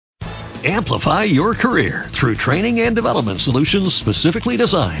Amplify your career through training and development solutions specifically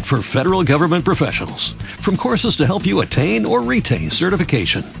designed for federal government professionals. From courses to help you attain or retain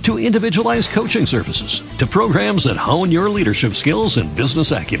certification, to individualized coaching services, to programs that hone your leadership skills and business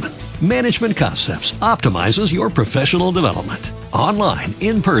acumen, Management Concepts optimizes your professional development. Online,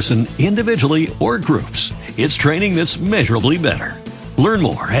 in person, individually, or groups, it's training that's measurably better. Learn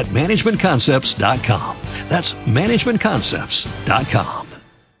more at managementconcepts.com. That's managementconcepts.com.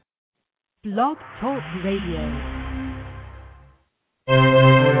 Blog Talk Radio.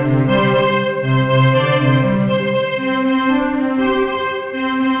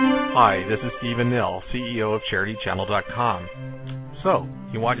 Hi, this is Stephen Nill, CEO of CharityChannel.com. So,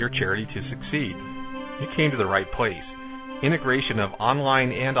 you want your charity to succeed? You came to the right place. Integration of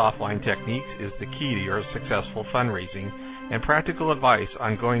online and offline techniques is the key to your successful fundraising, and practical advice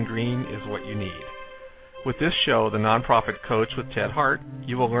on going green is what you need. With this show, The Nonprofit Coach with Ted Hart,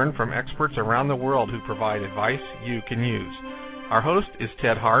 you will learn from experts around the world who provide advice you can use. Our host is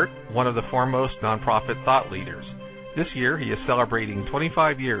Ted Hart, one of the foremost nonprofit thought leaders. This year, he is celebrating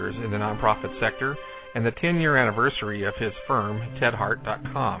 25 years in the nonprofit sector and the 10-year anniversary of his firm,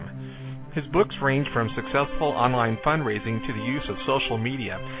 TedHart.com. His books range from successful online fundraising to the use of social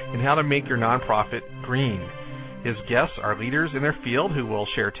media and how to make your nonprofit green. His guests are leaders in their field who will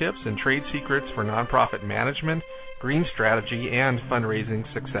share tips and trade secrets for nonprofit management, green strategy, and fundraising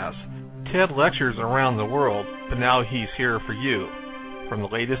success. Ted lectures around the world, but now he's here for you. From the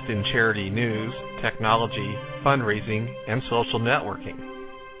latest in charity news, technology, fundraising, and social networking.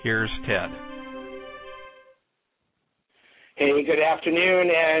 Here's Ted. Hey, good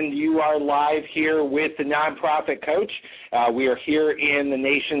afternoon, and you are live here with the Nonprofit Coach. We are here in the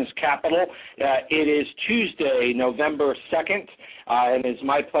nation's capital. It is Tuesday, November 2nd, and it's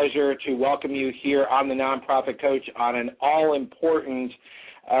my pleasure to welcome you here on the Nonprofit Coach on an all-important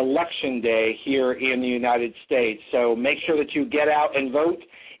election day here in the United States. So make sure that you get out and vote.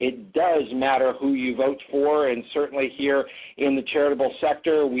 It does matter who you vote for, and certainly here in the charitable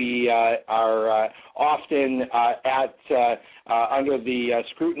sector, we are often under the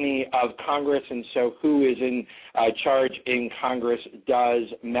scrutiny of Congress, and so who is in charge in Congress does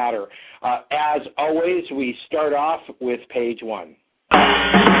matter. As always, we start off with page one.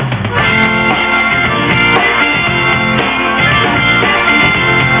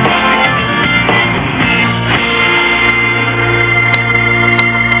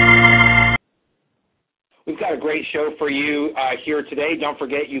 We've got a great show for you here today. Don't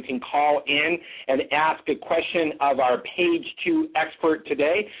forget you can call in and ask a question of our page 2 expert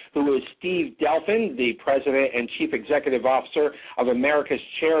today, who is Steve Delfin, the President and Chief Executive Officer of America's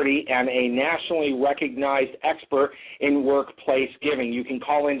Charity and a nationally recognized expert in workplace giving. You can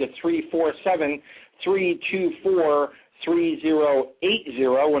call into 347-324-3080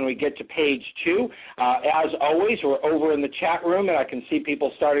 when we get to page 2. As always, we're over in the chat room, and I can see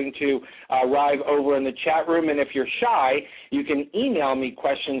people starting to arrive over in the chat room. And if you're shy, you can email me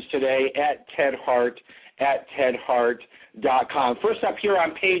questions today at tedhart@tedhart.com. First up here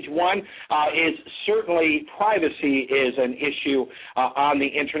on page 1 is certainly privacy is an issue on the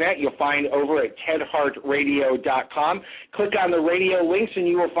Internet. You'll find over at tedhartradio.com. Click on the radio links, and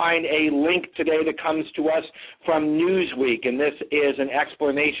you will find a link today that comes to us from Newsweek, and this is an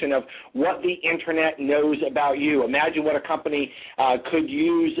explanation of what the Internet knows about you. Imagine what a company could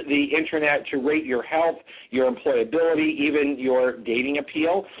use the Internet to rate your health, your employability, even your dating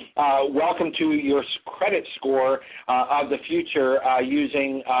appeal. Welcome to your credit score of the future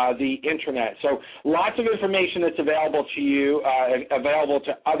using the Internet. So lots of information that's available to you, available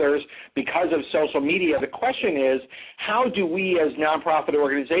to others because of social media. The question is, how do we as nonprofit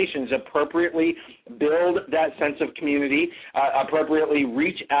organizations appropriately build that sense of community, appropriately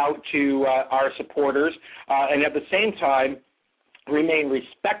reach out to our supporters, and at the same time remain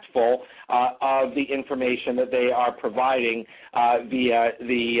respectful of the information that they are providing via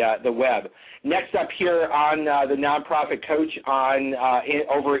the web. Next up here on the Nonprofit Coach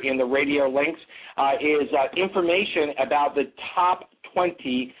over in the radio links is information about the top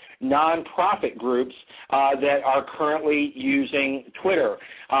 20 nonprofit groups that are currently using Twitter.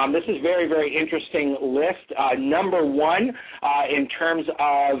 This is a very, very interesting list. Number 1 in terms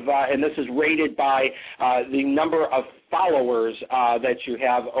of, and this is rated by the number of followers that you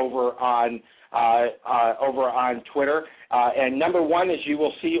have over on Twitter. And number one, as you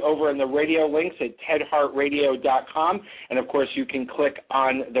will see over in the radio links at tedhartradio.com. And, of course, you can click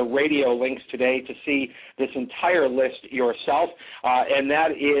on the radio links today to see this entire list yourself. And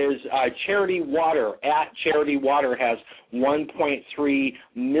that is Charity Water. At Charity Water has 1.3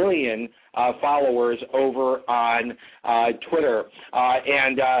 million followers over on Twitter.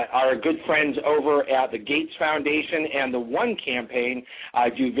 And our good friends over at the Gates Foundation and the One Campaign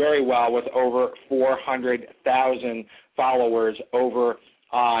do very well with over 400,000 followers over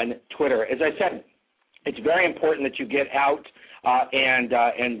on Twitter. As I said, it's very important that you get out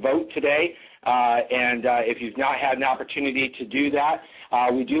and vote today. And if you've not had an opportunity to do that,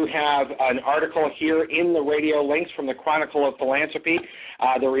 we do have an article here in the radio links from the Chronicle of Philanthropy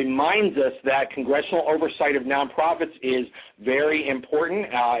that reminds us that congressional oversight of nonprofits is very important.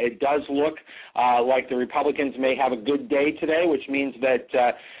 It does look like the Republicans may have a good day today, which means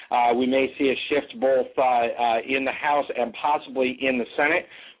that we may see a shift both in the House and possibly in the Senate.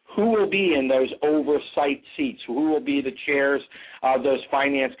 Who will be in those oversight seats? Who will be the chairs of those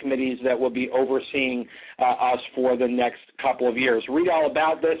finance committees that will be overseeing us for the next couple of years? Read all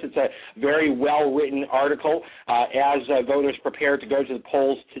about this. It's a very well-written article. As voters prepare to go to the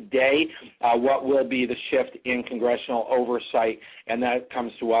polls today, what will be the shift in congressional oversight? And that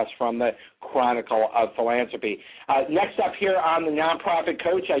comes to us from the Chronicle of Philanthropy. Next up here on the Nonprofit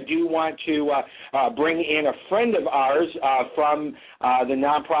Coach, I do want to bring in a friend of ours from the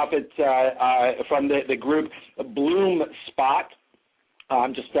nonprofit, from the group Bloom Spot.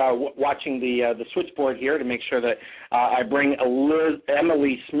 I'm just watching the switchboard here to make sure that I bring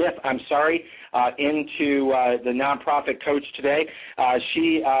Emily Smith, into the Nonprofit Coach today.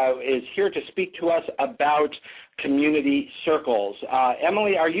 She is here to speak to us about community circles.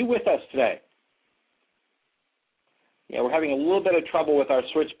 Emily, are you with us today? Yeah, we're having a little bit of trouble with our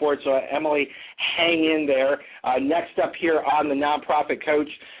switchboard, so Emily, hang in there. Next up here on the Nonprofit Coach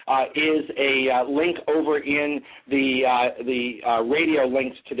is a link over in the radio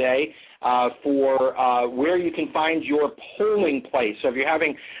links today for where you can find your polling place. So if you're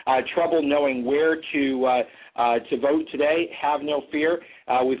having trouble knowing where to vote today, have no fear.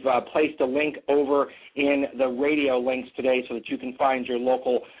 We've placed a link over in the radio links today so that you can find your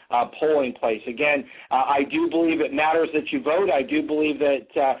local polling place. Again, I do believe it matters that you vote. I do believe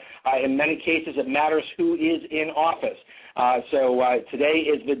that in many cases it matters who is in office. So today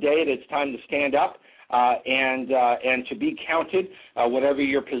is the day that it's time to stand up and to be counted. Whatever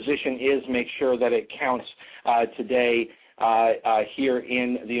your position is, make sure that it counts today. Here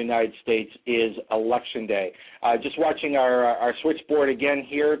in the United States is Election Day. Just watching our switchboard again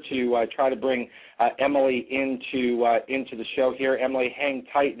here to try to bring Emily into the show here. Emily, hang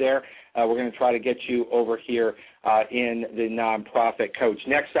tight there. We're going to try to get you over here in the Nonprofit Coach.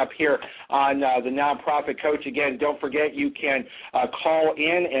 Next up here on the Nonprofit Coach, again, don't forget you can call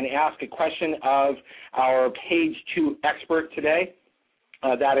in and ask a question of our Page 2 expert today.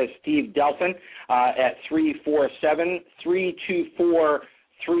 That is Steve Delfin at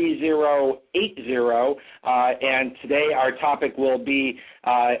 347-324-3080. And today our topic will be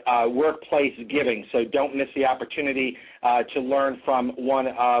workplace giving. So don't miss the opportunity to learn from one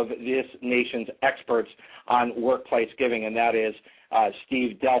of this nation's experts on workplace giving, and that is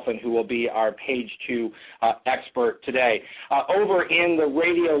Steve Delfin, who will be our Page 2 expert today. Over in the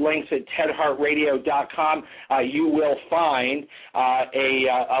radio links at tedhartradio.com, you will find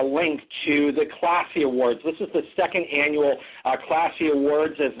a link to the Classy Awards. This is the second annual Classy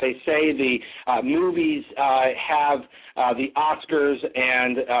Awards. As they say, the movies have the Oscars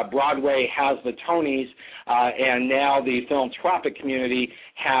and Broadway has the Tonys, and now the philanthropic community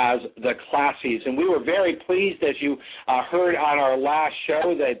has the Classies. And we were very pleased, as you heard on our last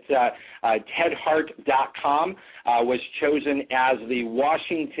show, that tedhart.com was chosen as the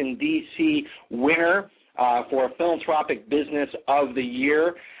Washington, D.C. winner for Philanthropic Business of the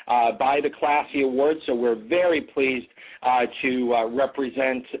Year by the Classy Awards. So we're very pleased to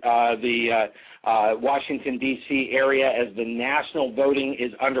represent the Washington, D.C. area as the national voting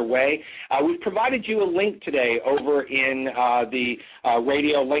is underway. We've provided you a link today over in the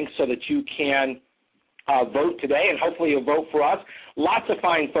radio link so that you can vote today, and hopefully you'll vote for us. Lots of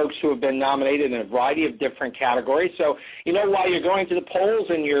fine folks who have been nominated in a variety of different categories. So, while you're going to the polls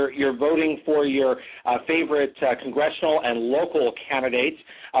and you're voting for your favorite congressional and local candidates,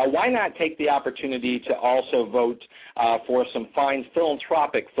 why not take the opportunity to also vote for some fine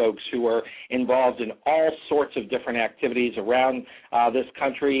philanthropic folks who are involved in all sorts of different activities around this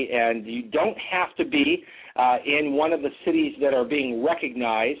country. And you don't have to be in one of the cities that are being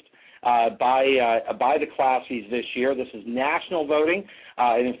recognized by the Classies this year. This is national voting,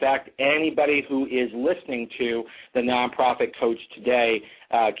 and in fact, anybody who is listening to the Nonprofit Coach today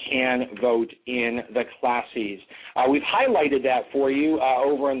can vote in the Classies. We've highlighted that for you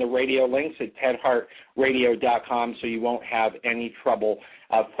over in the radio links at tedhartradio.com, so you won't have any trouble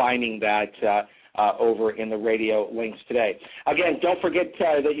finding that over in the radio links today. Again, don't forget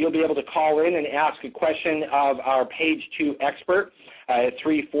that you'll be able to call in and ask a question of our Page 2 expert at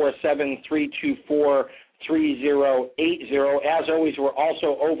 347-324-3080. As always, we're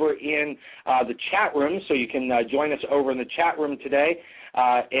also over in the chat room, so you can join us over in the chat room today.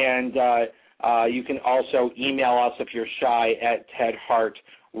 And you can also email us if you're shy at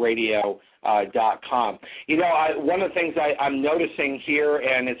tedhartradio.com. You know, one of the things I'm noticing here,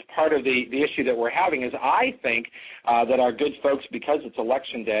 and it's part of the issue that we're having, is I think that our good folks, because it's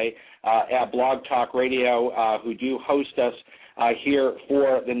election day at Blog Talk Radio, who do host us here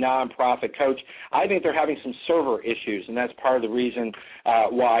for the Nonprofit Coach, I think they're having some server issues, and that's part of the reason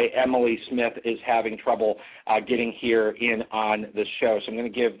why Emily Smith is having trouble getting here in on the show. So I'm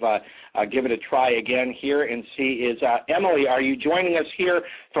going to give it a try again here and see, is Emily, are you joining us here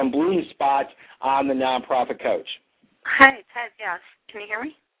from Bloomspot on the Nonprofit Coach? Hi, Ted, yes. Can you hear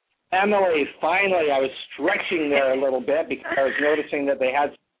me? Emily, finally, I was stretching there a little bit because I was noticing that they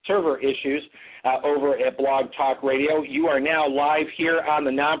had server issues over at Blog Talk Radio. You are now live here on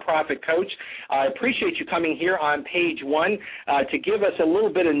the Nonprofit Coach. I appreciate you coming here on Page 1 to give us a little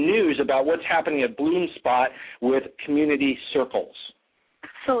bit of news about what's happening at Bloomspot with community circles.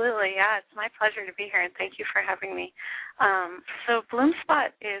 Absolutely, yeah. It's my pleasure to be here, and thank you for having me. So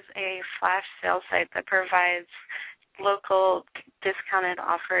Bloomspot is a flash sale site that provides local discounted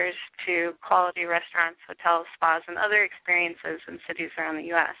offers to quality restaurants, hotels, spas, and other experiences in cities around the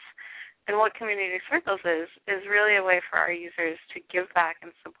U.S. And what Community Circles is really a way for our users to give back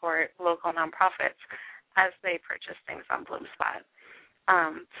and support local nonprofits as they purchase things on Bloomspot.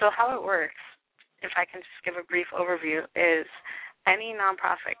 So how it works, if I can just give a brief overview, is any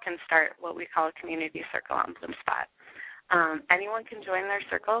nonprofit can start what we call a community circle on Bloomspot. Anyone can join their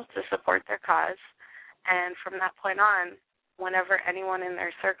circle to support their cause, and from that point on, whenever anyone in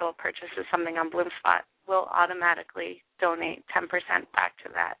their circle purchases something on Bloomspot, we'll automatically donate 10% back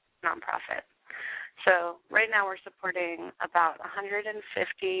to that nonprofit. So right now we're supporting about 150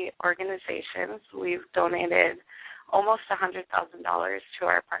 organizations. We've donated almost $100,000 to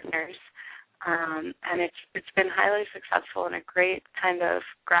our partners, and it's been highly successful and a great kind of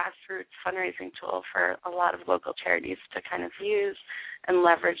grassroots fundraising tool for a lot of local charities to kind of use and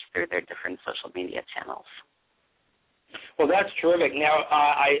leverage through their different social media channels. Well, that's terrific. Now,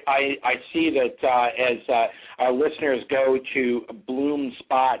 I see that as our listeners go to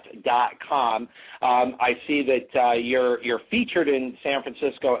bloomspot.com, I see that you're featured in San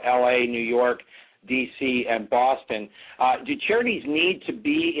Francisco, L.A., New York, D.C., and Boston. Do charities need to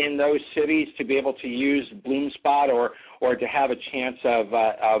be in those cities to be able to use Bloomspot or to have a chance of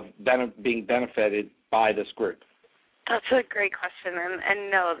being benefited by this group? That's a great question, and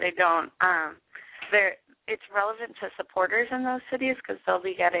no, they don't. It's relevant to supporters in those cities because they'll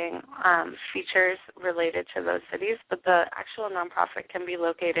be getting features related to those cities, but the actual nonprofit can be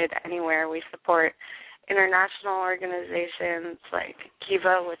located anywhere. We support international organizations like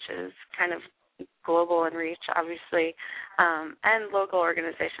Kiva, which is kind of global in reach, obviously, and local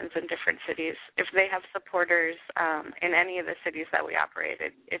organizations in different cities. If they have supporters in any of the cities that we operate,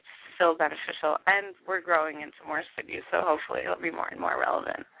 it's still beneficial, and we're growing into more cities, so hopefully it'll be more and more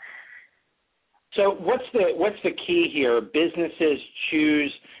relevant. So what's the key here? Businesses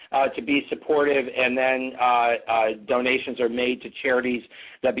choose to be supportive, and then donations are made to charities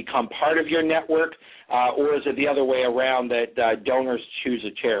that become part of your network, or is it the other way around that donors choose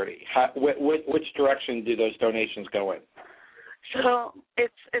a charity? Which direction do those donations go in? So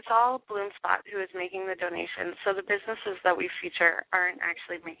it's all Bloomspot who is making the donations. So the businesses that we feature aren't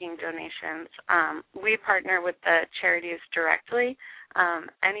actually making donations. We partner with the charities directly.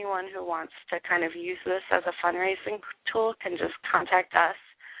 Anyone who wants to kind of use this as a fundraising tool can just contact us.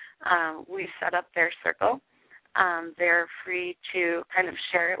 We set up their circle. They're free to kind of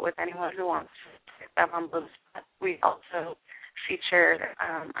share it with anyone who wants to get them on Bloomspot. We also feature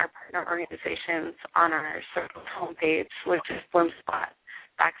our partner organizations on our circle homepage, which is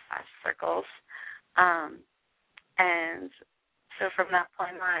Bloomspot/circles. And so from that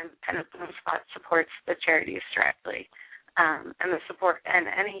point on, kind of Bloomspot supports the charities directly. And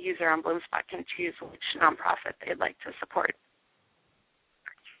any user on Bloomspot can choose which nonprofit they'd like to support.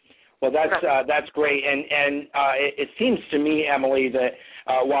 Well, that's great, and it seems to me, Emily, that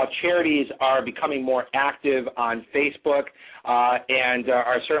while charities are becoming more active on Facebook and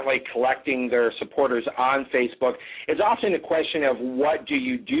are certainly collecting their supporters on Facebook, it's often a question of what do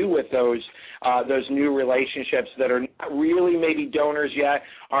you do with those new relationships that are not really maybe donors yet,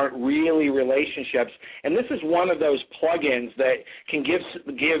 aren't really relationships, and this is one of those plugins that can give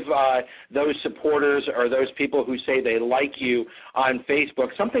those supporters or those people who say they like you on Facebook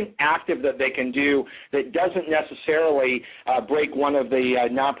something active that they can do that doesn't necessarily break one of the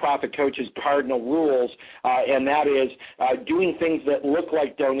nonprofit coach's cardinal rules, and that is doing things that look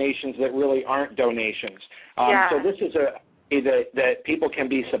like donations that really aren't donations. So this is that people can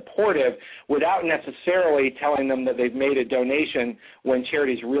be supportive without necessarily telling them that they've made a donation when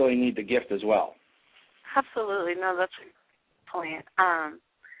charities really need the gift as well. Absolutely. No, that's a good point.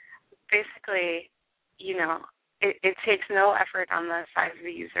 Basically, it takes no effort on the side of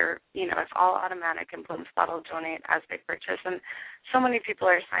the user. It's all automatic, and BloomSpot will donate as they purchase. And so many people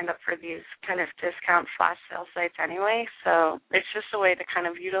are signed up for these kind of discount flash sale sites anyway, so it's just a way to kind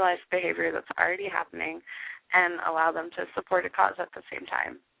of utilize behavior that's already happening and allow them to support a cause at the same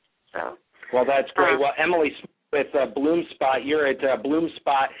time. So, well, that's great. Well, Emily, with BloomSpot, you're at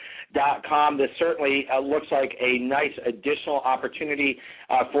bloomspot.com. This certainly looks like a nice additional opportunity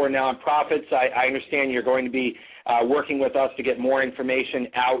for nonprofits. I understand you're going to be working with us to get more information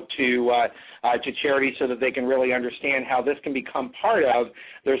out to charities so that they can really understand how this can become part of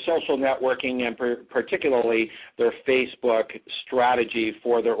their social networking and particularly their Facebook strategy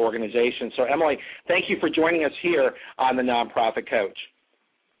for their organization. So, Emily, thank you for joining us here on the Nonprofit Coach.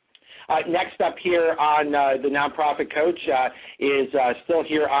 Next up here on the Nonprofit Coach is still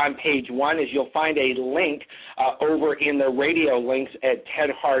here on page 1, is you'll find a link over in the radio links at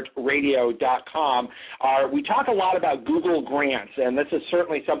tedhartradio.com. We talk a lot about Google Grants, and this is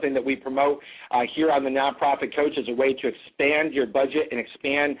certainly something that we promote here on the Nonprofit Coach as a way to expand your budget and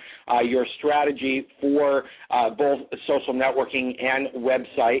expand your strategy for both social networking and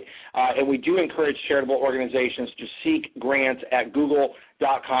website. And we do encourage charitable organizations to seek grants at google.com/grants.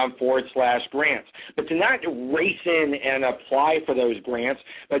 But to not race in and apply for those grants,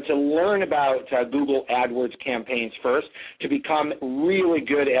 but to learn about Google AdWords campaigns first, to become really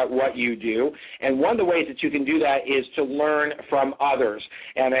good at what you do. And one of the ways that you can do that is to learn from others.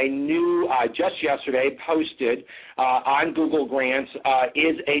 And a new, just yesterday, posted on Google Grants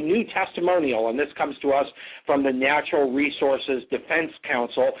is a new testimonial, and this comes to us from the Natural Resources Defense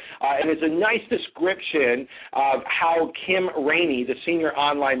Council, and it's a nice description of how Kim Rainey, the Senior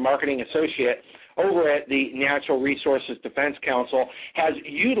Online Marketing Associate over at the Natural Resources Defense Council, has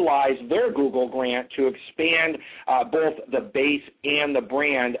utilized their Google grant to expand both the base and the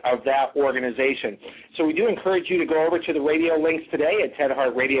brand of that organization. So we do encourage you to go over to the radio links today at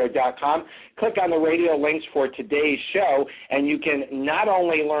tedhartradio.com. Click on the radio links for today's show, and you can not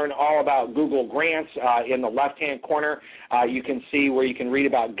only learn all about Google Grants in the left-hand corner, you can see where you can read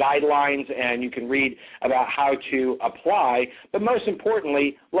about guidelines and you can read about how to apply, but most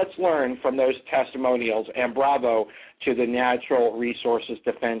importantly, let's learn from those testimonials, and bravo to the Natural Resources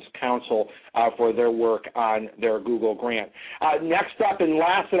Defense Council for their work on their Google grant. Next up and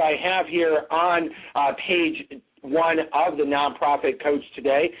last that I have here on page 1 of the Nonprofit Coach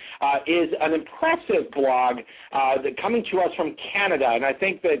today is an impressive blog coming to us from Canada, and I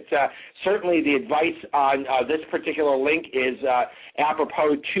think that certainly the advice on this particular link is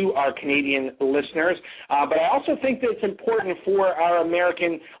apropos to our Canadian listeners, but I also think that it's important for our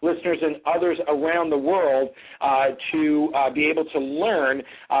American listeners and others around the world to be able to learn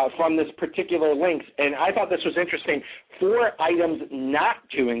from this particular link, and I thought this was interesting. 4 items not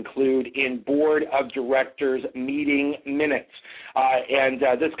to include in Board of Directors meeting minutes. And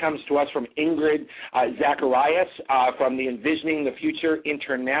this comes to us from Ingrid Zacharias from the Envisioning the Future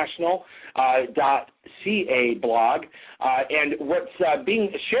International .ca blog. And what's being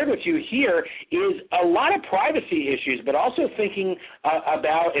shared with you here is a lot of privacy issues, but also thinking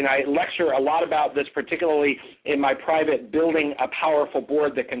about, and I lecture a lot about this particularly in my private Building a Powerful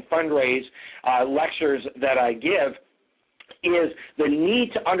Board That Can Fundraise lectures that I give, is the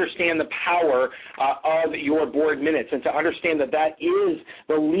need to understand the power of your board minutes and to understand that that is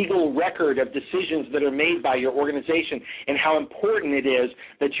the legal record of decisions that are made by your organization, and how important it is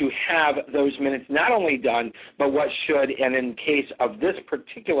that you have those minutes not only done, but what should, and in case of this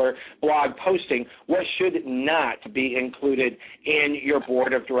particular blog posting, what should not be included in your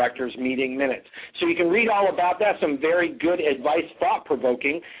Board of Directors meeting minutes. So you can read all about that, some very good advice,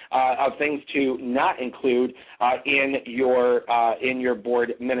 thought-provoking of things to not include in your in your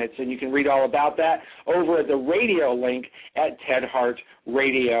board minutes. And you can read all about that over at the radio link at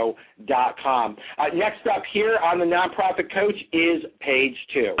tedhartradio.com. Next up here on the Nonprofit Coach is page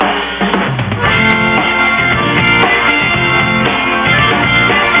 2.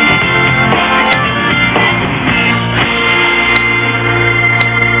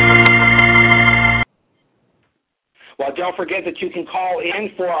 Well, don't forget that you can call in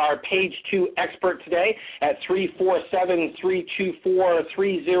for our Page 2 expert today at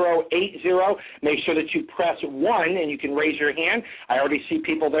 347-324-3080. Make sure that you press 1 and you can raise your hand. I already see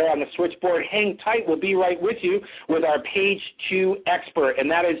people there on the switchboard. Hang tight. We'll be right with you with our Page 2 expert,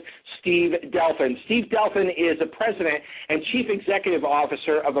 and that is Steve Delfin. Steve Delfin is the President and Chief Executive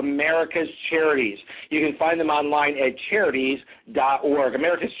Officer of America's Charities. You can find them online at charities.org.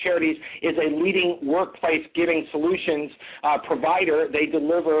 America's Charities is a leading workplace giving solutions provider. They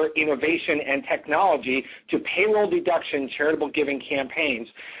deliver innovation and technology to payroll deduction charitable giving campaigns.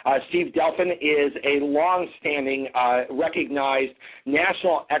 Steve Delfin is a long-standing, recognized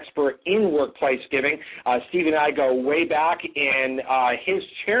national expert in workplace giving. Steve and I go way back in his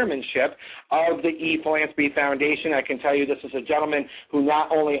chairmanship of the E-Philanthropy Foundation. I can tell you this is a gentleman who not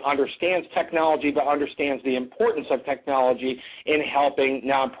only understands technology, but understands the importance of technology in helping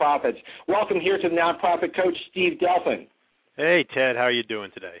nonprofits. Welcome here to the Nonprofit Coach, Steve Delfin. Hey, Ted. How are you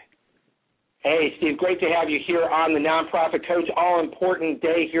doing today? Hey, Steve, great to have you here on the Nonprofit Coach. All-important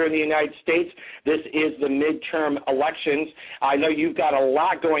day here in the United States. This is the midterm elections. I know you've got a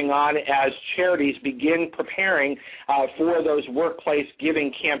lot going on as charities begin preparing for those workplace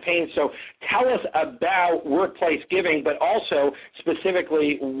giving campaigns. So tell us about workplace giving, but also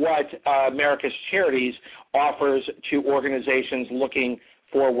specifically what America's Charities offers to organizations looking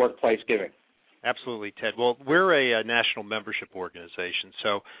for workplace giving. Absolutely, Ted. Well, we're a national membership organization,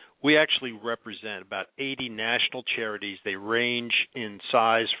 so we actually represent about 80 national charities. They range in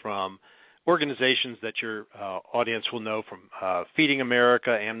size from organizations that your audience will know, from Feeding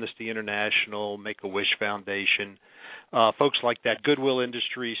America, Amnesty International, Make-A-Wish Foundation, folks like that, Goodwill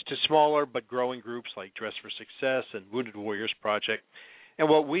Industries, to smaller but growing groups like Dress for Success and Wounded Warriors Project. And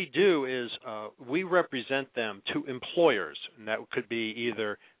what we do is we represent them to employers, and that could be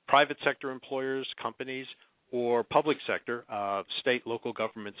either private sector employers, companies, or public sector, state, local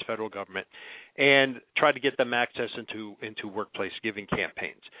governments, federal government, and try to get them access into workplace giving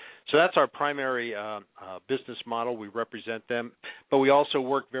campaigns. So that's our primary business model. We represent them, but we also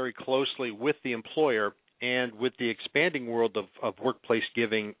work very closely with the employer and with the expanding world of workplace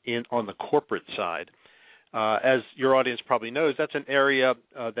giving on the corporate side. As your audience probably knows, that's an area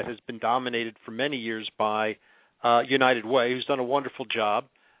that has been dominated for many years by United Way, who's done a wonderful job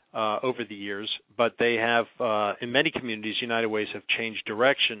over the years, but they have, in many communities, United Ways have changed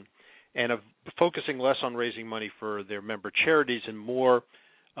direction and of focusing less on raising money for their member charities and more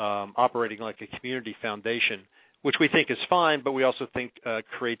operating like a community foundation, which we think is fine, but we also think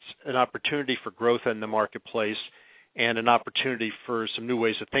creates an opportunity for growth in the marketplace and an opportunity for some new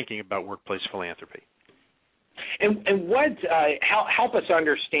ways of thinking about workplace philanthropy. And what help us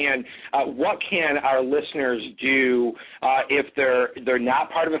understand what can our listeners do if they're not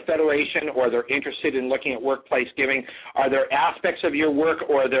part of a federation or they're interested in looking at workplace giving? Are there aspects of your work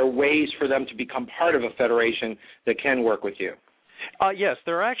or are there ways for them to become part of a federation that can work with you? Yes,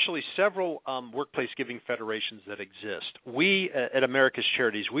 there are actually several workplace giving federations that exist. We at America's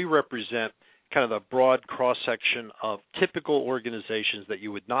Charities, we represent kind of the broad cross-section of typical organizations that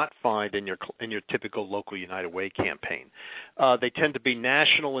you would not find in your typical local United Way campaign. They tend to be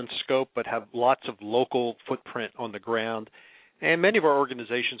national in scope but have lots of local footprint on the ground. And many of our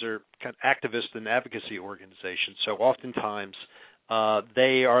organizations are kind of activist and advocacy organizations, so oftentimes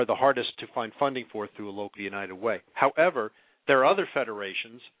they are the hardest to find funding for through a local United Way. However, there are other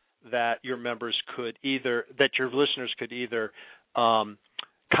federations that your members could that your listeners could either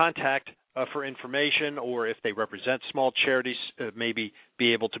contact for information, or if they represent small charities, maybe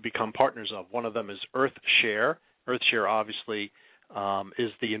be able to become partners of. One of them is EarthShare. EarthShare obviously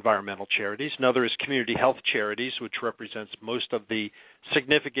is the environmental charities. Another is Community Health Charities, which represents most of the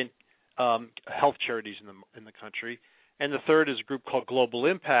significant health charities in the country. And the third is a group called Global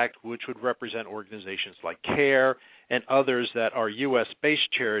Impact, which would represent organizations like CARE and others that are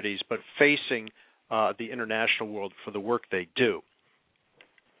U.S.-based charities but facing the international world for the work they do.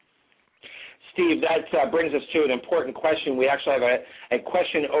 Steve, that brings us to an important question. We actually have a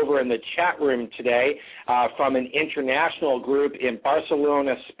question over in the chat room today from an international group in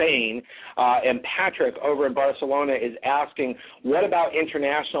Barcelona, Spain. And Patrick over in Barcelona is asking, what about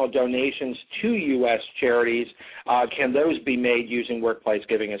international donations to U.S. charities? Can those be made using workplace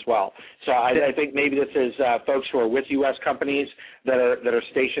giving as well? So I think maybe this is folks who are with U.S. companies that are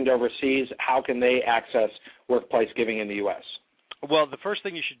stationed overseas. How can they access workplace giving in the U.S.? Well, the first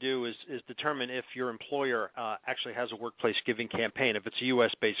thing you should do is determine if your employer actually has a workplace giving campaign. If it's a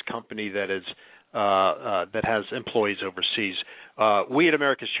U.S.-based company that is that has employees overseas, we at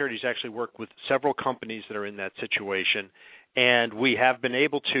America's Charities actually work with several companies that are in that situation, and we have been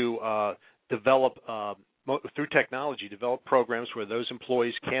able to develop through technology, develop programs where those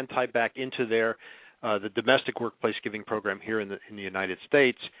employees can tie back into their the domestic workplace giving program here in the United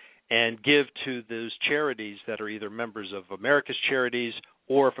States, and give to those charities that are either members of America's Charities,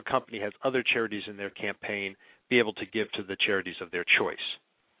 or if a company has other charities in their campaign, be able to give to the charities of their choice.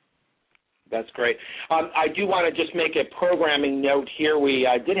 That's great. I do want to just make a programming note here. We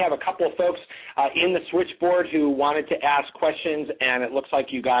did have a couple of folks in the switchboard who wanted to ask questions, and it looks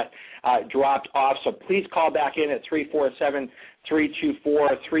like you got dropped off. So please call back in at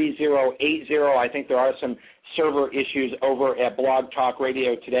 347-324-3080. I think there are some server issues over at Blog Talk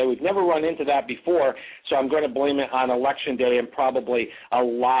Radio today. We've never run into that before, so I'm going to blame it on Election Day and probably a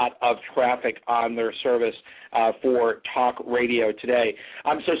lot of traffic on their service for talk radio today.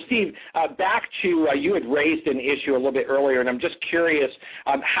 So, Steve, back to you had raised an issue a little bit earlier, and I'm just curious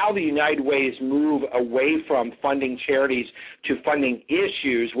how the United Way's move away from funding charities to funding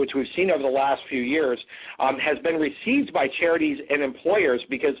issues, which we've seen over the last few years, has been received by charities and employers,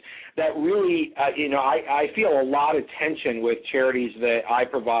 because that really, I feel a lot of tension with charities that I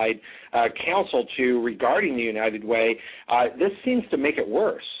provide counsel to regarding the United Way. This seems to make it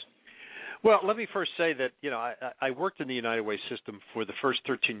worse. Well, let me first say that I worked in the United Way system for the first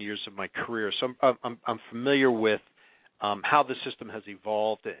 13 years of my career, so I'm familiar with how the system has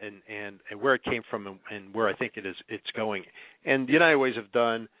evolved and where it came from and where I think it's going. And the United Ways have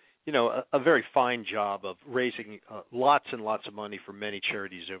done a very fine job of raising lots and lots of money for many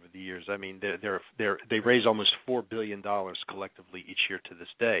charities over the years. I mean, they raise almost $4 billion collectively each year to this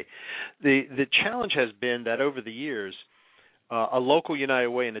day. The challenge has been that over the years, a local United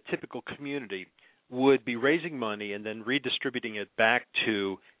Way in a typical community would be raising money and then redistributing it back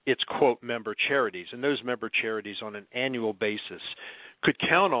to its, quote, member charities. And those member charities on an annual basis could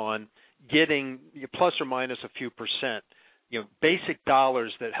count on getting plus or minus a few percent, basic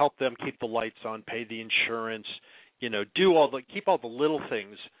dollars that help them keep the lights on, pay the insurance, keep all the little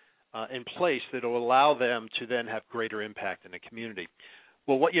things in place that will allow them to then have greater impact in the community.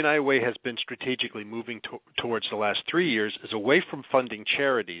 Well, what United Way has been strategically moving towards the last 3 years is away from funding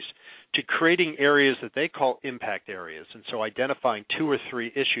charities to creating areas that they call impact areas. And so identifying 2 or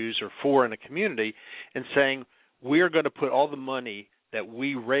 3 issues or 4 in a community and saying, we're going to put all the money that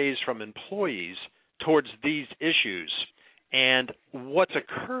we raise from employees towards these issues. And what's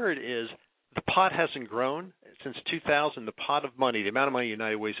occurred is the pot hasn't grown. Since 2000, the pot of money, the amount of money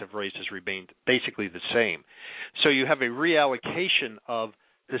United Ways have raised has remained basically the same. So you have a reallocation of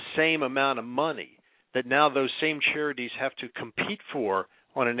the same amount of money that now those same charities have to compete for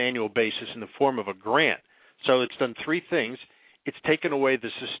on an annual basis in the form of a grant. So it's done 3 things. It's taken away the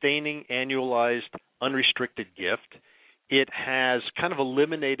sustaining annualized unrestricted gift. It has kind of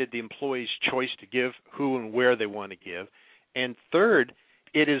eliminated the employee's choice to give who and where they want to give. And third,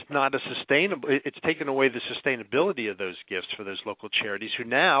 it is not a sustainable. It's taken away the sustainability of those gifts for those local charities who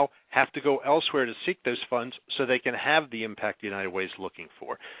now have to go elsewhere to seek those funds so they can have the impact United Way is looking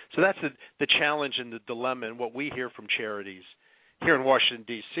for. So that's the challenge and the dilemma, and what we hear from charities here in Washington,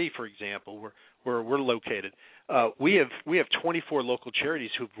 D.C., for example, where we're located. We have 24 local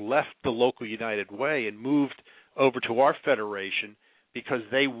charities who've left the local United Way and moved over to our federation because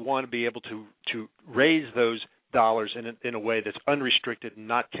they want to be able to raise those dollars in a way that's unrestricted and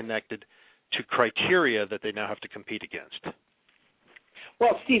not connected to criteria that they now have to compete against.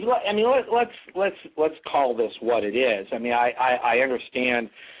 Well, Steve, let's call this what it is. I mean, I understand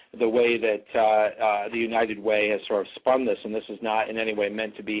the way that the United Way has sort of spun this, and this is not in any way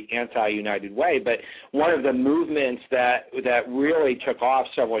meant to be anti-United Way, but one of the movements that really took off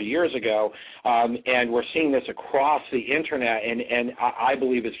several years ago, and we're seeing this across the Internet, and I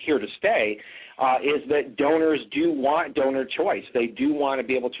believe is here to stay, is that donors do want donor choice. They do want to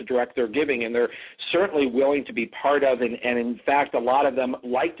be able to direct their giving, and they're certainly willing to be part of, and in fact, a lot of them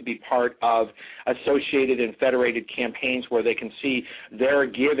like to be part of associated and federated campaigns where they can see their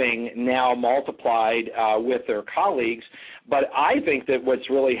giving now multiplied with their colleagues. But I think that what's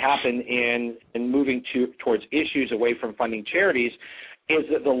really happened in moving towards issues away from funding charities is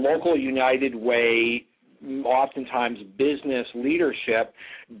that the local United Way, oftentimes business leadership,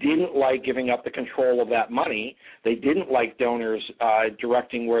 didn't like giving up the control of that money. They didn't like donors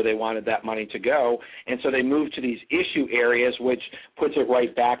directing where they wanted that money to go, and so they moved to these issue areas, which puts it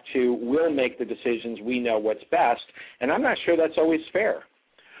right back to we'll make the decisions, we know what's best, and I'm not sure that's always fair.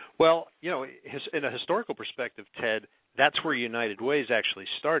 Well, in a historical perspective, Ted, that's where United Ways actually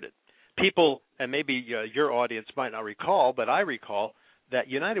started. People, and maybe your audience might not recall, but I recall that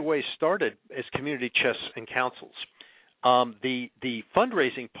United Way started as community chests and councils. The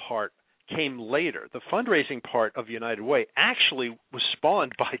fundraising part came later. The fundraising part of United Way actually was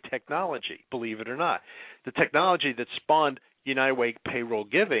spawned by technology, believe it or not. The technology that spawned United Way payroll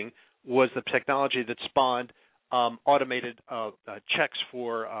giving was the technology that spawned automated checks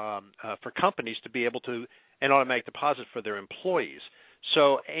for companies to be able to an automatic deposit for their employees.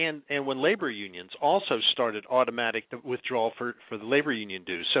 So and when labor unions also started automatic withdrawal for the labor union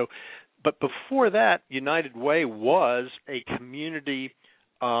dues. So, but before that, United Way was a community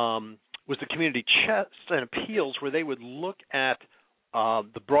was the community chests and appeals where they would look at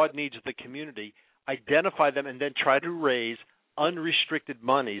the broad needs of the community, identify them, and then try to raise unrestricted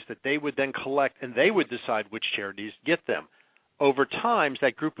monies that they would then collect, and they would decide which charities get them. Over time,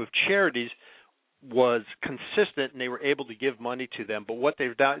 that group of charities was consistent, and they were able to give money to them. But what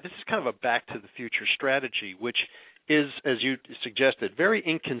they've done, this is kind of a back to the future strategy, which is, as you suggested, very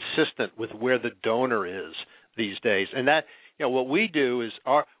inconsistent with where the donor is these days. And that, what we do is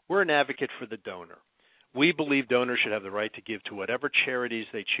we're an advocate for the donor. We believe donors should have the right to give to whatever charities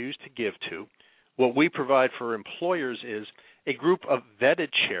they choose to give to. What we provide for employers is a group of vetted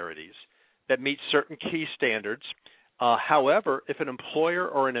charities that meet certain key standards. However, if an employer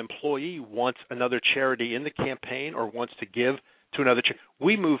or an employee wants another charity in the campaign or wants to give to another charity,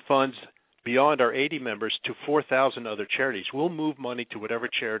 we move funds beyond our 80 members to 4,000 other charities. We'll move money to whatever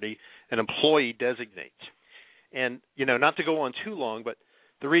charity an employee designates. And, not to go on too long, but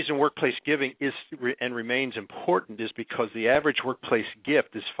the reason workplace giving is and remains important is because the average workplace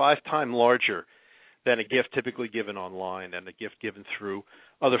gift is 5 times larger than a gift typically given online and a gift given through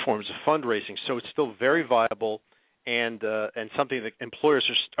other forms of fundraising. So it's still very viable and something that employers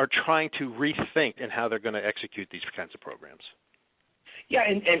are trying to rethink in how they're going to execute these kinds of programs. Yeah,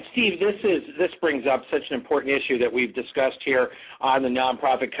 and Steve, this brings up such an important issue that we've discussed here on the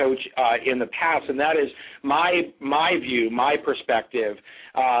Nonprofit Coach in the past, and that is my view, my perspective,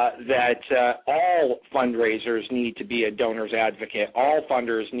 that all fundraisers need to be a donor's advocate. All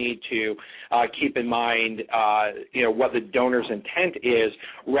funders need to keep in mind, what the donor's intent is,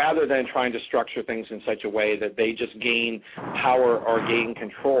 rather than trying to structure things in such a way that they just gain power or gain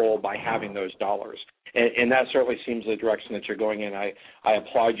control by having those dollars. And that certainly seems the direction that you're going in. I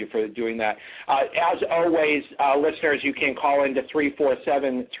applaud you for doing that. As always, listeners, you can call into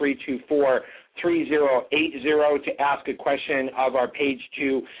 347-324-3080 to ask a question of our page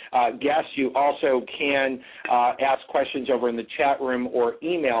 2 guests. You also can ask questions over in the chat room or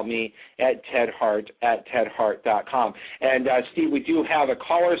email me at tedhart@tedhart.com. And, Steve, we do have a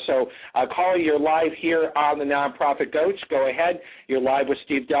caller. So, caller, you're live here on the Nonprofit Coach. Go ahead. You're live with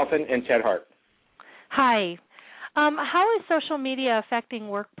Steve Delfin and Ted Hart. Hi. How is social media affecting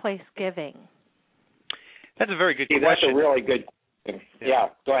workplace giving? That's a very good question. That's a really good question. Yeah,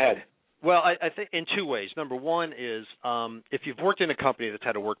 go ahead. Well, I think in 2 ways. Number one is if you've worked in a company that's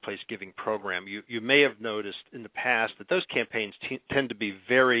had a workplace giving program, you may have noticed in the past that those campaigns tend to be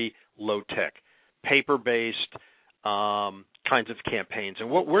very low-tech, paper-based kinds of campaigns. And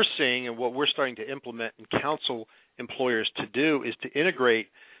what we're seeing and what we're starting to implement and counsel employers to do is to integrate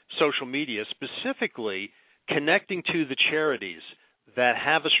social media, specifically connecting to the charities that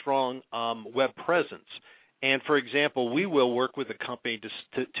have a strong web presence. And, for example, we will work with a company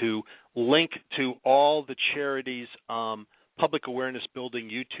to link to all the charities' public awareness building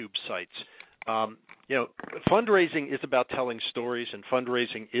YouTube sites. Fundraising is about telling stories, and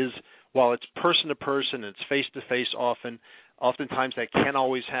fundraising is, while it's person-to-person and it's face-to-face oftentimes that can't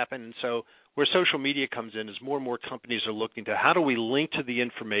always happen. And so where social media comes in is more and more companies are looking to how do we link to the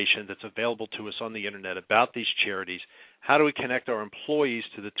information that's available to us on the Internet about these charities? How do we connect our employees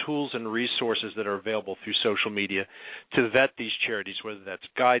to the tools and resources that are available through social media to vet these charities, whether that's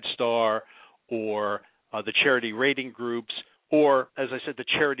GuideStar or the charity rating groups or, as I said, the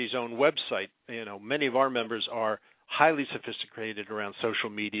charity's own website. Many of our members are highly sophisticated around social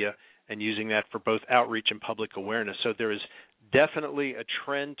media and using that for both outreach and public awareness. So there is definitely a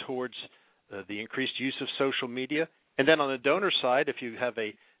trend towards the increased use of social media. And then on the donor side, if you have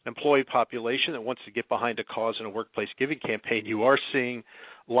an employee population that wants to get behind a cause in a workplace giving campaign, you are seeing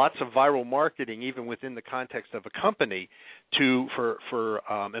lots of viral marketing, even within the context of a company, for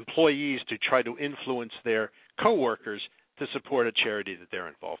employees to try to influence their coworkers to support a charity that they're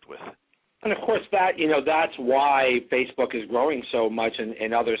involved with. And of course, that's why Facebook is growing so much,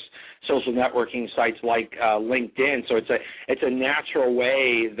 and other social networking sites like LinkedIn. So it's a natural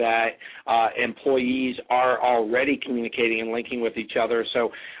way that employees are already communicating and linking with each other.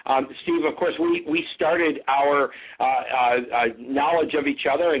 So, Steve, of course, we started our knowledge of each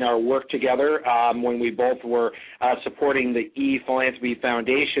other and our work together when we both were supporting the E-Philanthropy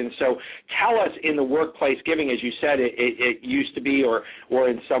Foundation. So tell us, in the workplace giving, as you said, it used to be, or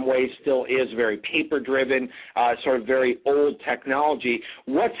in some ways still is, very paper-driven, sort of very old technology.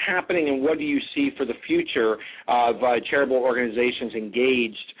 What's happening, and what do you see for the future of charitable organizations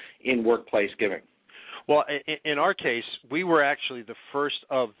engaged in workplace giving? Well, in our case, we were actually the first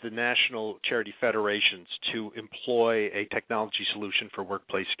of the national charity federations to employ a technology solution for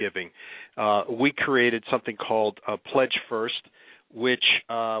workplace giving. We created something called Pledge First, which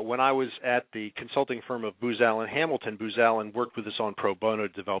when I was at the consulting firm of Booz Allen Hamilton, Booz Allen worked with us on pro bono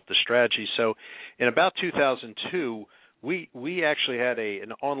to develop the strategy. So in about 2002, we actually had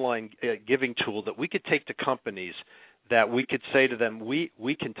an online giving tool that we could take to companies that we could say to them,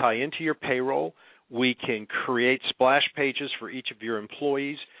 we can tie into your payroll, we can create splash pages for each of your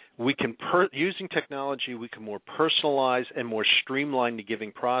employees. We can, using technology, we can more personalize and more streamline the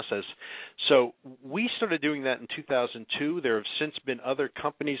giving process. So we started doing that in 2002. There have since been other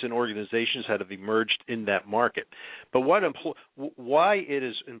companies and organizations that have emerged in that market. But why it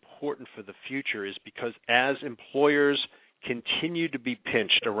is important for the future is because as employers continue to be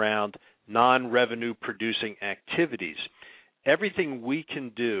pinched around non-revenue producing activities, everything we can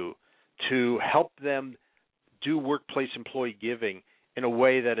do to help them do workplace employee giving in a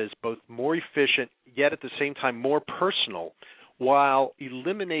way that is both more efficient, yet at the same time more personal, while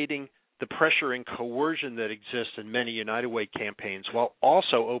eliminating the pressure and coercion that exists in many United Way campaigns, while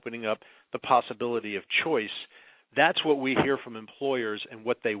also opening up the possibility of choice. That's what we hear from employers and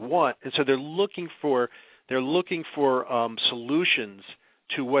what they want. And so they're looking for solutions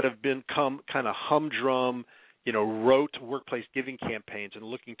to what have become kind of humdrum, rote workplace giving campaigns, and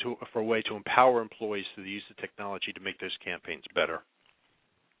looking for a way to empower employees to use the technology to make those campaigns better.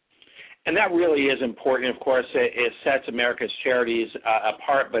 And that really is important. Of course, it sets America's charities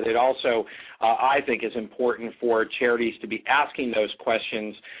apart, but it also, I think, is important for charities to be asking those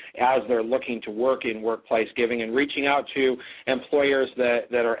questions as they're looking to work in workplace giving and reaching out to employers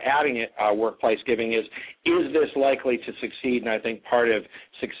that are adding workplace giving. Is this likely to succeed? And I think part of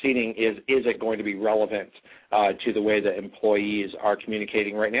succeeding is it going to be relevant to the way that employees are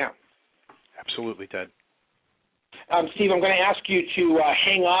communicating right now? Absolutely, Ted. Steve, I'm going to ask you to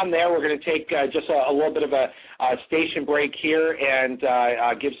hang on there. We're going to take just a little bit of a station break here and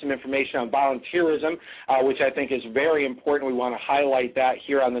give some information on volunteerism, which I think is very important. We want to highlight that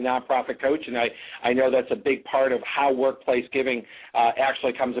here on the Nonprofit Coach, and I know that's a big part of how workplace giving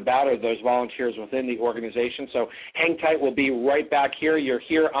actually comes about, are those volunteers within the organization. So hang tight. We'll be right back here. You're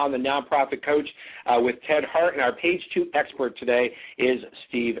here on the Nonprofit Coach with Ted Hart, and our Page 2 expert today is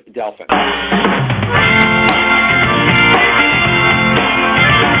Steve Delfin.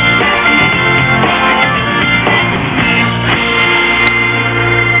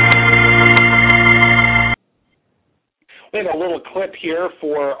 We have a little clip here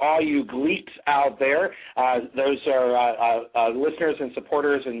for all you Gleeks out there. Those are listeners and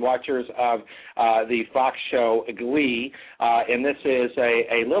supporters and watchers of the Fox show Glee. And this is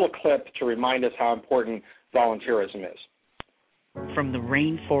a little clip to remind us how important volunteerism is. From the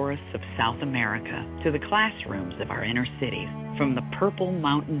rainforests of South America to the classrooms of our inner cities, from the purple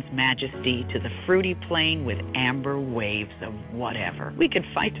mountain's majesty to the fruity plain with amber waves of whatever, we could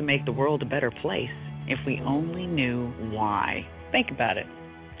fight to make the world a better place if we only knew why. Think about it.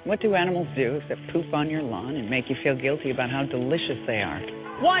 What do animals do except poop on your lawn and make you feel guilty about how delicious they are?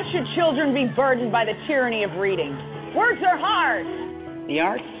 Why should children be burdened by the tyranny of reading? Words are hard. The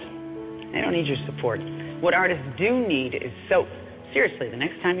arts, they don't need your support. What artists do need is soap. Seriously, the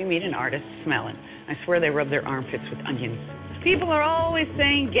next time you meet an artist, smell it. I swear they rub their armpits with onions. People are always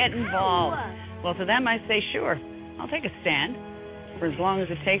saying, get involved. Well, to them I say, sure, I'll take a stand for as long as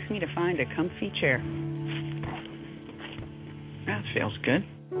it takes me to find a comfy chair. That feels good.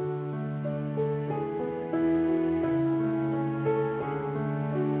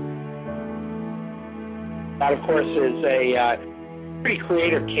 That, of course, is pretty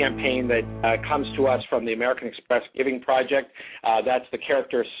creative campaign that comes to us from the American Express Giving Project. That's the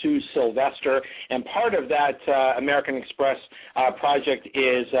character Sue Sylvester. And part of that American Express project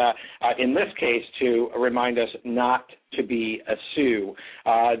is, in this case, to remind us not to be a Sue,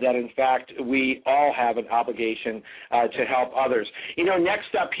 that in fact we all have an obligation to help others.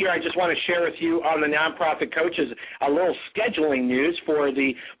 Next up here, I just want to share with you on the Nonprofit Coaches a little scheduling news for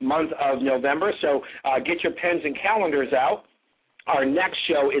the month of November. So get your pens and calendars out. Our next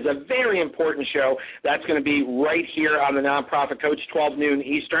show is a very important show. That's going to be right here on the Nonprofit Coach, 12 noon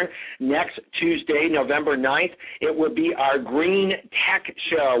Eastern, next Tuesday, November 9th. It will be our Green Tech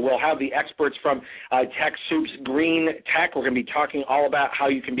show. We'll have the experts from TechSoup's Green Tech. We're going to be talking all about how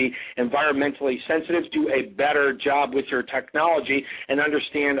you can be environmentally sensitive, do a better job with your technology, and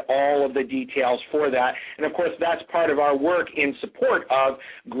understand all of the details for that. And, of course, that's part of our work in support of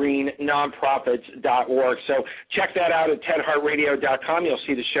greennonprofits.org. So check that out at TedHartRadio.com. You'll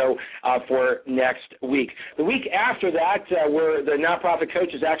see the show for next week. The week after that, the Nonprofit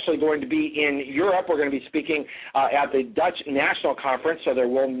Coach is actually going to be in Europe. We're going to be speaking at the Dutch National Conference, so there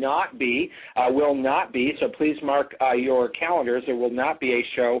will not be, so please mark your calendars. There will not be a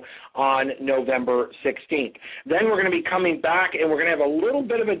show on November 16th. Then we're going to be coming back, and we're going to have a little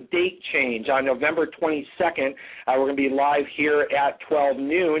bit of a date change. On November 22nd, we're going to be live here at 12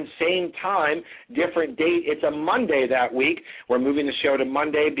 noon, same time, different date. It's a Monday that week. We're moving the show to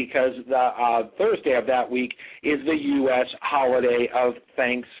Monday because the Thursday of that week is the U.S. holiday of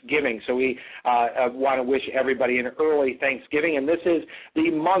Thanksgiving. So we want to wish everybody an early Thanksgiving, and this is the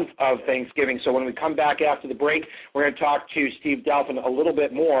month of Thanksgiving. So when we come back after the break, we're going to talk to Steve Delfin a little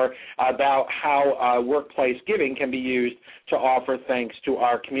bit more about how workplace giving can be used to offer thanks to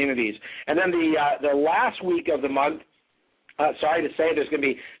our communities. And then the last week of the month, sorry to say, there's going to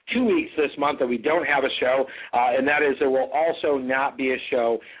be 2 weeks this month that we don't have a show, and that is there will also not be a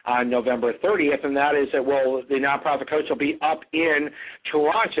show on November 30th, and that is that the Nonprofit Coach will be up in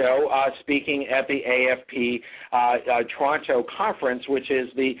Toronto speaking at the AFP Toronto Conference, which is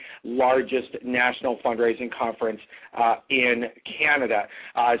the largest national fundraising conference in Canada.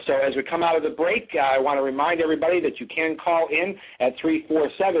 So as we come out of the break, I want to remind everybody that you can call in at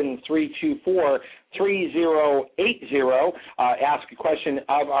 347-324-3080. Ask a question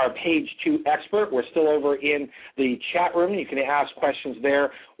of our Page 2 expert. We're still over in the chat room. You can ask questions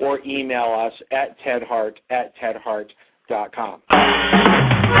there or email us at tedhart@tedhart.com.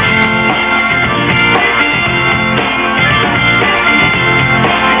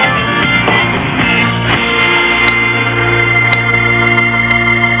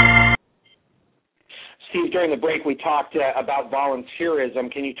 Steve, during the break, we talked about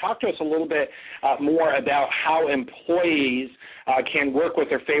volunteerism. Can you talk to us a little bit more about how employees can work with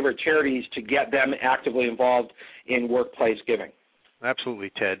their favorite charities to get them actively involved in workplace giving? Absolutely,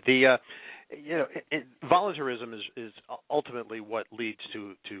 Ted. Volunteerism is ultimately what leads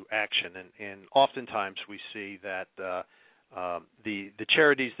to action, and oftentimes we see that the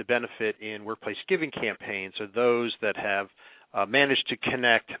charities that benefit in workplace giving campaigns are those that have managed to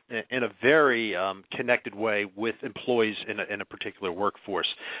connect in a very connected way with employees in a particular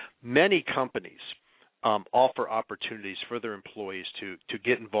workforce. Many companies offer opportunities for their employees to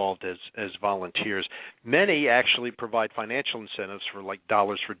get involved as volunteers. Many actually provide financial incentives for like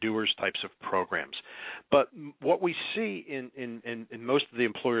Dollars for Doers types of programs. But what we see in most of the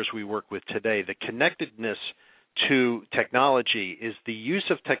employers we work with today, the connectedness to technology is the use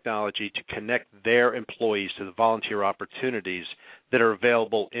of technology to connect their employees to the volunteer opportunities that are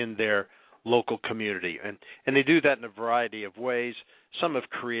available in their local community. And they do that in a variety of ways. Some have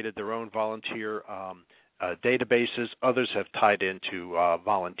created their own volunteer databases. Others have tied into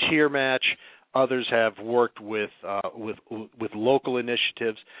Volunteer Match. Others have worked with local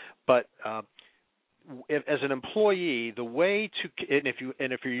initiatives. But as an employee, the way to and if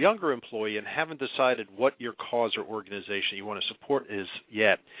you're a younger employee and haven't decided what your cause or organization you want to support is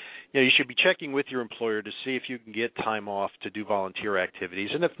yet, you should be checking with your employer to see if you can get time off to do volunteer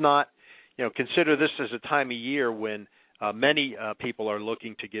activities. And if not, consider this as a time of year when many people are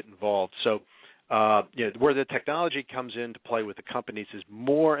looking to get involved. So where the technology comes into play with the companies is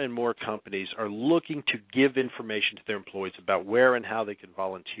more and more companies are looking to give information to their employees about where and how they can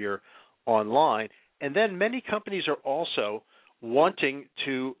volunteer online. And then many companies are also wanting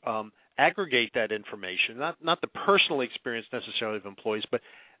to aggregate that information, not the personal experience necessarily of employees, but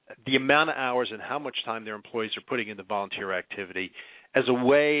the amount of hours and how much time their employees are putting into volunteer activity as a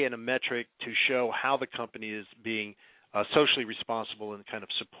way and a metric to show how the company is being socially responsible and kind of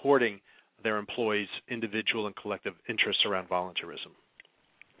supporting their employees' individual and collective interests around volunteerism.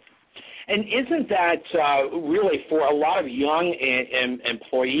 And isn't that really for a lot of young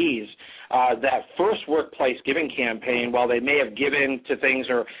employees, that first workplace giving campaign, while they may have given to things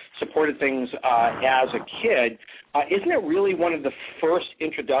or supported things as a kid, isn't it really one of the first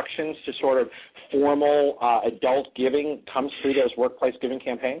introductions to sort of formal adult giving comes through those workplace giving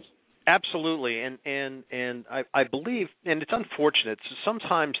campaigns? Absolutely, and I believe, and it's unfortunate,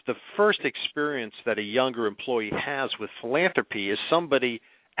 sometimes the first experience that a younger employee has with philanthropy is somebody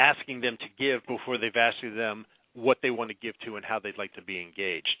asking them to give before they've asked them what they want to give to and how they'd like to be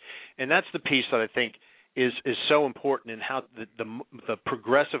engaged. And that's the piece that I think is so important in how the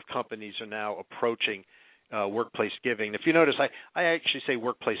progressive companies are now approaching workplace giving. If you notice, I actually say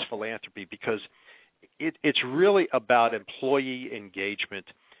workplace philanthropy because it's really about employee engagement,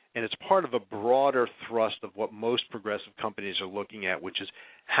 and it's part of a broader thrust of what most progressive companies are looking at, which is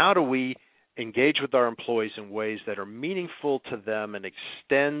how do we engage with our employees in ways that are meaningful to them and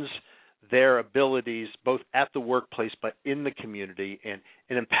extends their abilities both at the workplace but in the community, and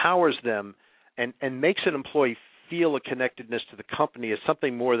empowers them and makes an employee feel a connectedness to the company as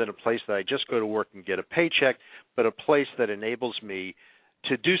something more than a place that I just go to work and get a paycheck, but a place that enables me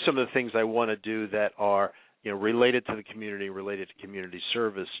to do some of the things I want to do that are related to the community, related to community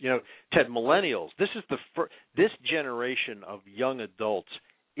service. Ted, millennials, this generation of young adults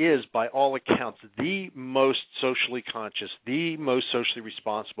is, by all accounts, the most socially conscious, the most socially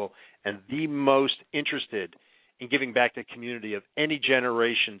responsible, and the most interested in giving back to the community of any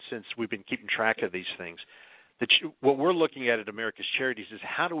generation since we've been keeping track of these things. What we're looking at America's Charities is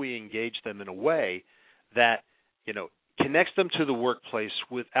how do we engage them in a way that, connects them to the workplace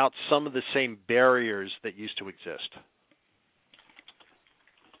without some of the same barriers that used to exist.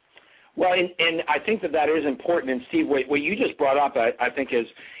 Well, and I think that is important. And Steve, what you just brought up, I think,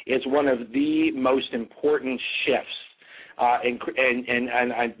 is one of the most important shifts. And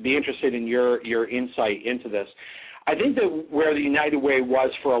I'd be interested in your insight into this. I think that where the United Way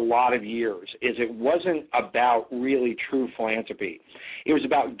was for a lot of years is it wasn't about really true philanthropy. It was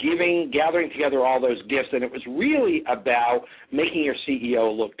about gathering together all those gifts, and it was really about making your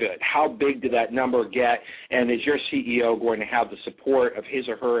CEO look good. How big did that number get, and is your CEO going to have the support of his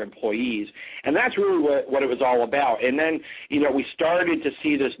or her employees? And that's really what it was all about. And then, we started to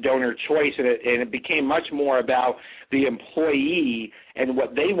see this donor choice, and it became much more about the employee and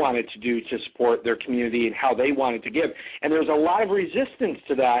what they wanted to do to support their community and how they wanted to give. And there was a lot of resistance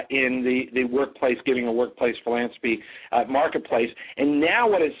to that in the workplace giving or workplace philanthropy marketplace. And now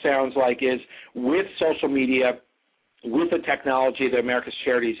what it sounds like is with social media, with the technology that America's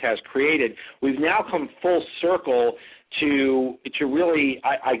Charities has created, we've now come full circle to really,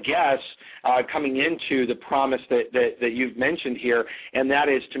 I guess, coming into the promise that you've mentioned here, and that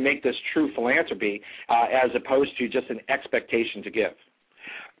is to make this true philanthropy as opposed to just an expectation to give.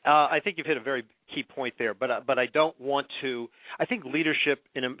 I think you've hit a very key point there, but I don't want to. I think leadership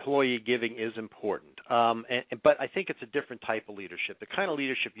in employee giving is important, but I think it's a different type of leadership. The kind of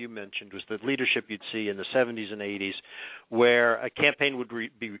leadership you mentioned was the leadership you'd see in the 70s and 80s, where a campaign would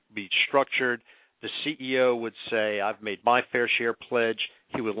be structured. The CEO would say, "I've made my fair share pledge."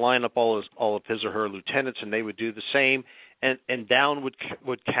 He would line up all of his or her lieutenants, and they would do the same, and down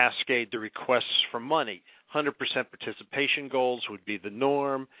would cascade the requests for money. 100% participation goals would be the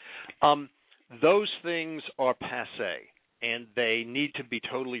norm. Those things are passé, and they need to be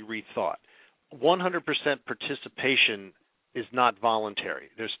totally rethought. 100% participation is not voluntary.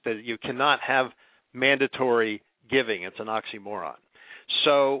 You cannot have mandatory giving. It's an oxymoron.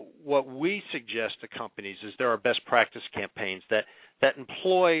 So what we suggest to companies is there are best practice campaigns that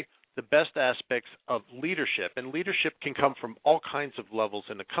employ the best aspects of leadership, and leadership can come from all kinds of levels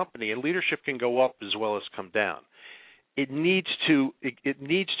in a company, and leadership can go up as well as come down. We need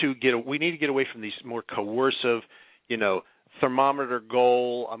to get away from these more coercive, thermometer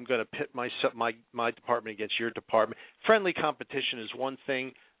goal. I'm going to pit my department against your department. Friendly competition is one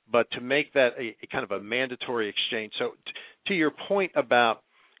thing, but to make that a kind of a mandatory exchange. So to your point about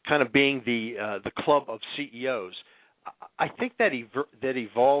kind of being the club of CEOs, I think that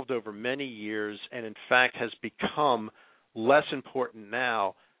evolved over many years, and in fact has become less important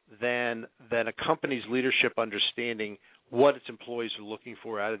now than a company's leadership understanding what its employees are looking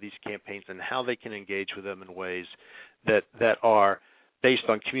for out of these campaigns and how they can engage with them in ways that are based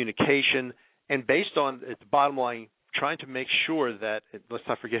on communication and based on, at the bottom line, trying to make sure that, let's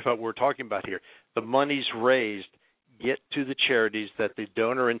not forget what we're talking about here, the monies raised get to the charities that the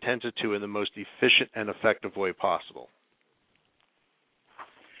donor intends it to in the most efficient and effective way possible.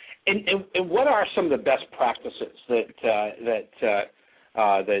 And what are some of the best practices that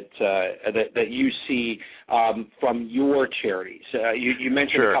that you see from your charities? You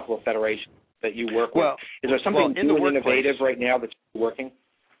mentioned Sure. a couple of federations that you work with. Well, is there something in the new and workplace, innovative right now that's working?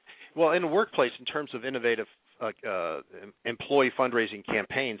 Well, in the workplace, in terms of innovative employee fundraising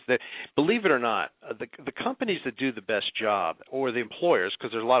campaigns, that, believe it or not, the companies that do the best job, or the employers,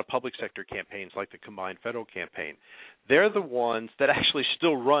 because there's a lot of public sector campaigns like the combined federal campaign, they're the ones that actually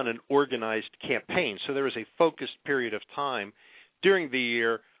still run an organized campaign. So there is a focused period of time during the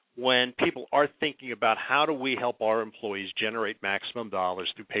year when people are thinking about how do we help our employees generate maximum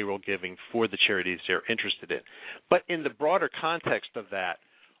dollars through payroll giving for the charities they're interested in. But in the broader context of that,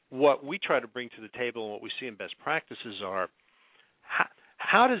 what we try to bring to the table and what we see in best practices are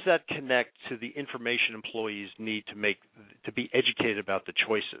how does that connect to the information employees need to be educated about the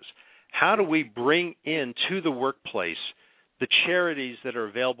choices? How do we bring into the workplace the charities that are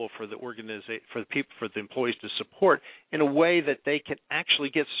available for the for the employees to support in a way that they can actually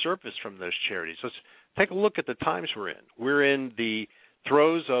get service from those charities? Let's take a look at the times we're in. We're in the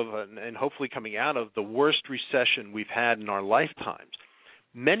throes of, and hopefully coming out of, the worst recession we've had in our lifetimes.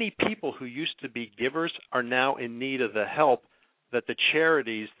 Many people who used to be givers are now in need of the help that the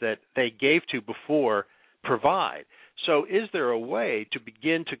charities that they gave to before provide. So is there a way to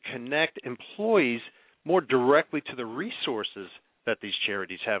begin to connect employees more directly to the resources that these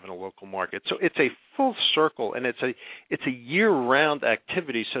charities have in a local market? So it's a full circle, and it's a year-round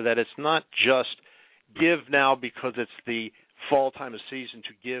activity, so that it's not just give now because it's the fall time of season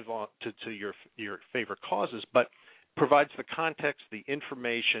to give to your favorite causes, but provides the context, the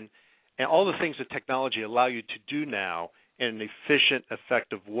information, and all the things that technology allow you to do now in an efficient,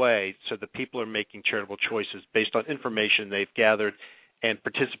 effective way, so that people are making charitable choices based on information they've gathered and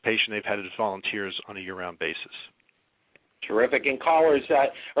participation they've had as volunteers on a year-round basis. Terrific. And callers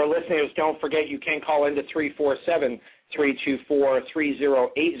or listeners, don't forget you can call into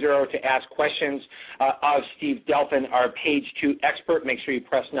 347-324-3080 to ask questions of Steve Delfin, our Page 2 expert. Make sure you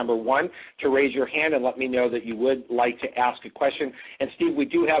press number 1 to raise your hand and let me know that you would like to ask a question. And, Steve, we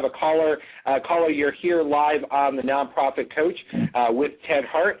do have a caller. You're here live on the Nonprofit Coach with Ted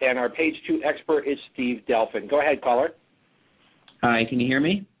Hart, and our Page 2 expert is Steve Delfin. Go ahead, caller. Hi, can you hear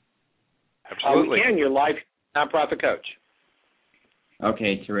me? Absolutely. We can. You're live, Nonprofit Coach.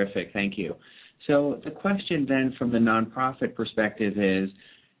 Okay, terrific. Thank you. So the question then from the nonprofit perspective is,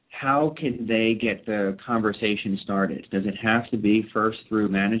 how can they get the conversation started? Does it have to be first through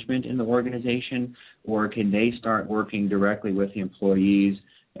management in the organization, or can they start working directly with the employees,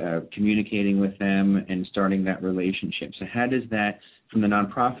 communicating with them and starting that relationship? So how does that, from the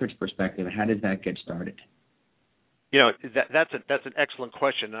nonprofit's perspective, how does that get started? You know, that's an excellent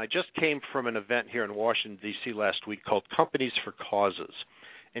question. I just came from an event here in Washington, D.C. last week called Companies for Causes.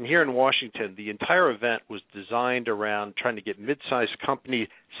 And here in Washington, the entire event was designed around trying to get mid-sized company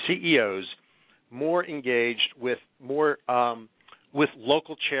CEOs more engaged with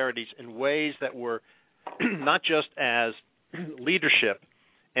local charities in ways that were not just as leadership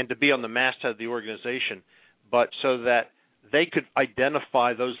and to be on the masthead of the organization, but so that they could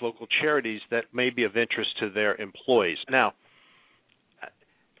identify those local charities that may be of interest to their employees. Now,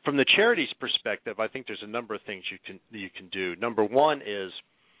 from the charity's perspective, I think there's a number of things you can do. Number one is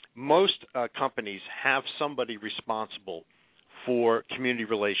most companies have somebody responsible for community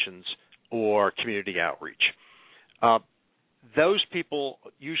relations or community outreach. Those people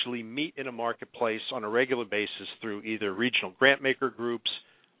usually meet in a marketplace on a regular basis through either regional grant maker groups,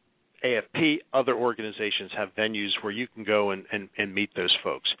 AFP, other organizations have venues where you can go and meet those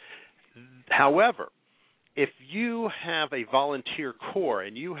folks. However, if you have a volunteer core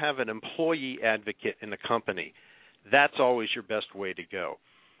and you have an employee advocate in the company, that's always your best way to go.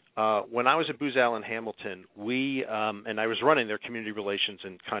 When I was at Booz Allen Hamilton, and I was running their community relations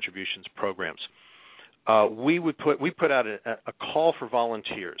and contributions programs, we put out a call for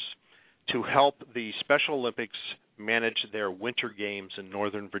volunteers to help the Special Olympics manage their winter games in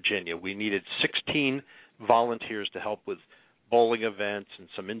Northern Virginia. We needed 16 volunteers to help with bowling events and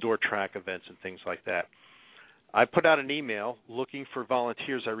some indoor track events and things like that. I put out an email looking for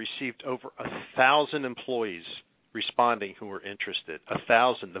volunteers. I received over 1,000 employees responding who were interested,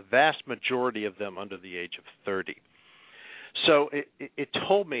 1,000, the vast majority of them under the age of 30. So it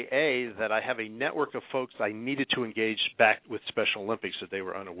told me, A, that I have a network of folks I needed to engage back with Special Olympics that they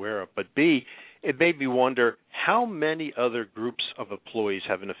were unaware of, but B, it made me wonder how many other groups of employees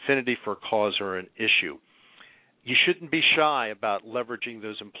have an affinity for a cause or an issue. You shouldn't be shy about leveraging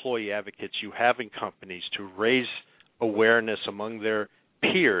those employee advocates you have in companies to raise awareness among their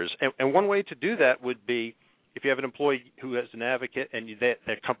peers. And one way to do that would be, if you have an employee who has an advocate and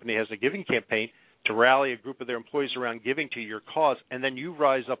that company has a giving campaign, to rally a group of their employees around giving to your cause, and then you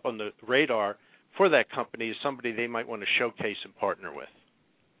rise up on the radar for that company as somebody they might want to showcase and partner with.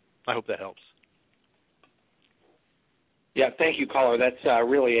 I hope that helps. Yeah, thank you, caller. That's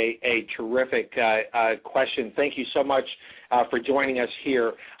really a terrific question. Thank you so much for joining us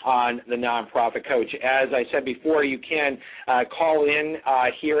here on the Nonprofit Coach. As I said before, you can call in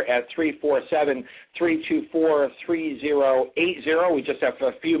here at 347-324-3080. We just have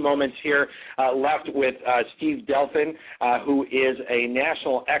a few moments here left with Steve Delfin, who is a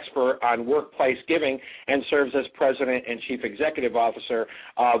national expert on workplace giving and serves as President and Chief Executive Officer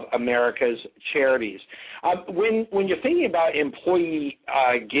of America's Charities. When you're thinking about employee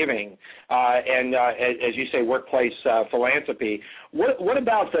giving and, as you say, workplace philanthropy, what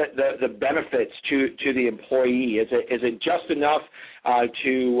about the benefits to the employee? Is it just enough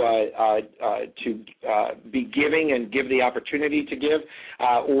to be giving and give the opportunity to give,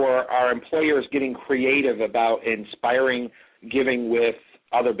 or are employers getting creative about inspiring giving with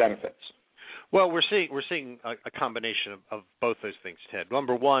other benefits? Well, we're seeing a combination of both those things, Ted.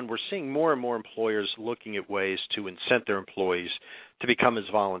 Number one, we're seeing more and more employers looking at ways to incent their employees to become as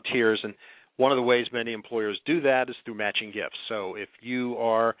volunteers, and one of the ways many employers do that is through matching gifts. So if you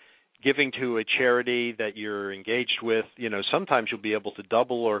are giving to a charity that you're engaged with, sometimes you'll be able to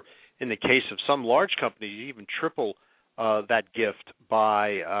double, or in the case of some large companies, even triple that gift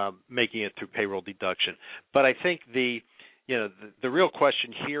by making it through payroll deduction. But I think the real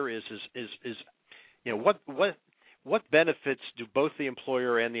question here is what benefits do both the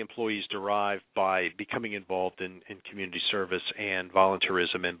employer and the employees derive by becoming involved in community service and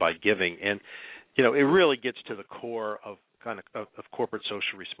volunteerism and by giving? And it really gets to the core of corporate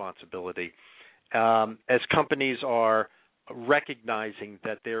social responsibility. As companies are recognizing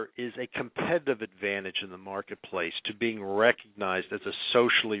that there is a competitive advantage in the marketplace to being recognized as a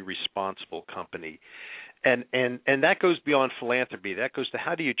socially responsible company. And that goes beyond philanthropy. That goes to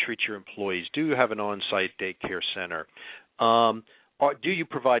how do you treat your employees? Do you have an on-site daycare center? Do you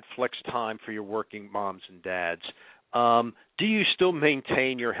provide flex time for your working moms and dads? Do you still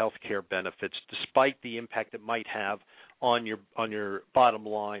maintain your health care benefits despite the impact it might have on your bottom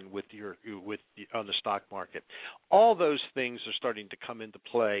line on the stock market? All those things are starting to come into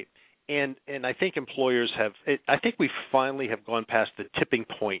play, and I think employers I think we finally have gone past the tipping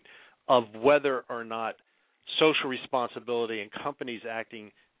point of whether or not social responsibility and companies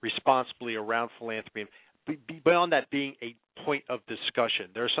acting responsibly around philanthropy, beyond that being a point of discussion.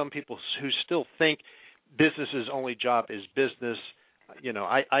 There are some people who still think business's only job is business.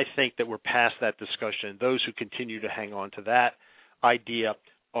 I think that we're past that discussion. Those who continue to hang on to that idea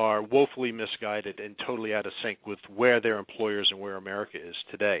are woefully misguided and totally out of sync with where their employers and where America is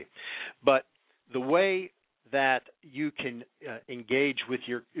today. But the way that you can engage with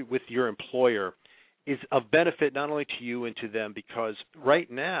your employer is of benefit not only to you and to them, because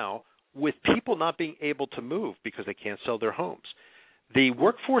right now, with people not being able to move because they can't sell their homes, the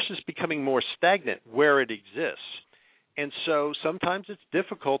workforce is becoming more stagnant where it exists. And so sometimes it's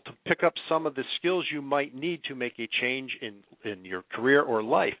difficult to pick up some of the skills you might need to make a change in your career or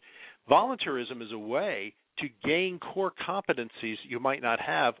life. Volunteerism is a way to gain core competencies you might not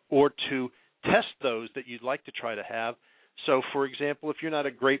have, or to test those that you'd like to try to have. So, for example, if you're not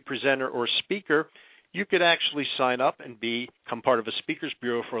a great presenter or speaker, you could actually sign up and become part of a speakers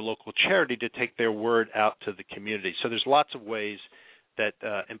bureau for a local charity to take their word out to the community. So there's lots of ways that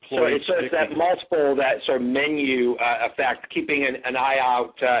employees... So it's that sort of menu effect, keeping an eye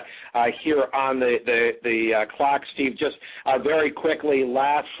out here on the clock, Steve. Just very quickly,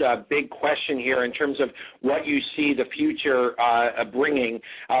 last big question here in terms of what you see the future bringing.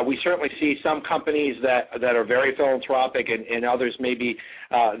 We certainly see some companies that are very philanthropic and others maybe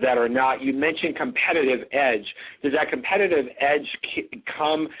that are not. You mentioned competitive edge. Does that competitive edge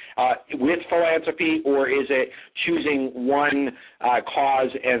come with philanthropy, or is it choosing one cause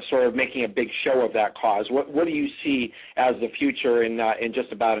and sort of making a big show of that cause? What do you see as the future in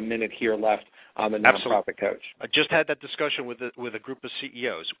just about a minute here left on the Nonprofit Coach? I just had that discussion with a group of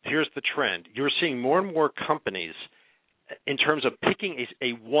CEOs. Here's the trend. You're seeing more and more companies, in terms of picking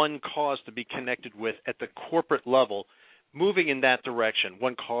a one cause to be connected with at the corporate level, moving in that direction,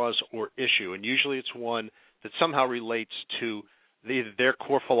 one cause or issue. And usually it's one that somehow relates to either their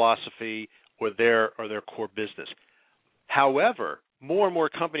core philosophy or their core business. However, more and more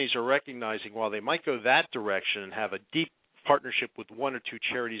companies are recognizing, while they might go that direction and have a deep partnership with one or two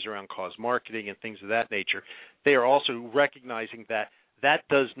charities around cause marketing and things of that nature, they are also recognizing that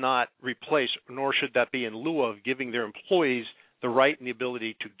does not replace, nor should that be in lieu of, giving their employees the right and the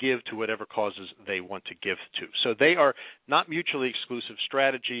ability to give to whatever causes they want to give to. So they are not mutually exclusive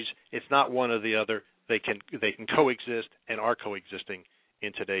strategies. It's not one or the other. They can coexist and are coexisting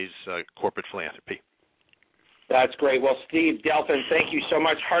in today's corporate philanthropy. That's great. Well, Steve, Delfin, thank you so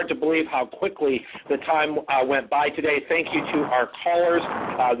much. Hard to believe how quickly the time went by today. Thank you to our callers,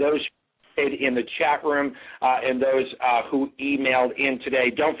 those in the chat room, and those who emailed in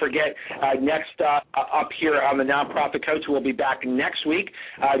today. Don't forget, next up here on the Nonprofit Coach, we'll be back next week,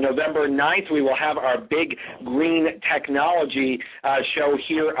 November 9th. We will have our big green technology show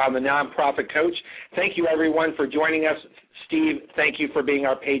here on the Nonprofit Coach. Thank you, everyone, for joining us. Steve, thank you for being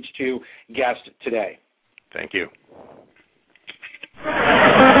our Page 2 guest today. Thank you.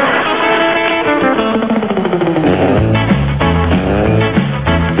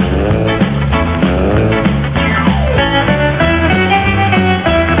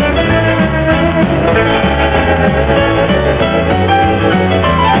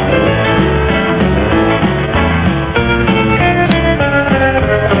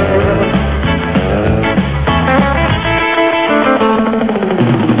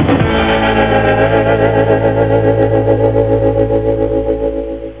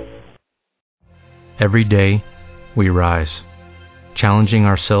 Every day, we rise, challenging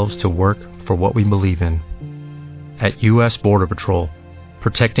ourselves to work for what we believe in. At U.S. Border Patrol,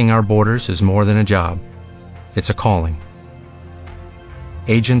 protecting our borders is more than a job. It's a calling.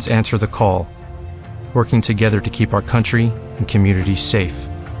 Agents answer the call, working together to keep our country and communities safe.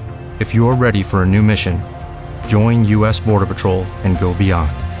 If you are ready for a new mission, join U.S. Border Patrol and go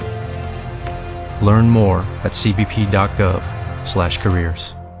beyond. Learn more at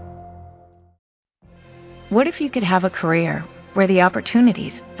cbp.gov/careers. What if you could have a career where the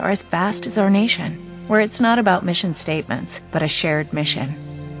opportunities are as vast as our nation, where it's not about mission statements, but a shared mission?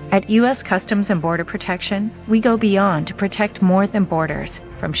 At U.S. Customs and Border Protection, we go beyond to protect more than borders,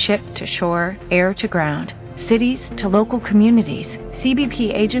 from ship to shore, air to ground, cities to local communities.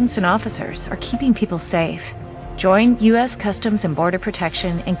 CBP agents and officers are keeping people safe. Join U.S. Customs and Border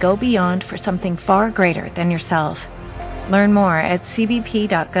Protection and go beyond for something far greater than yourself. Learn more at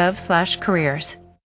cbp.gov/careers.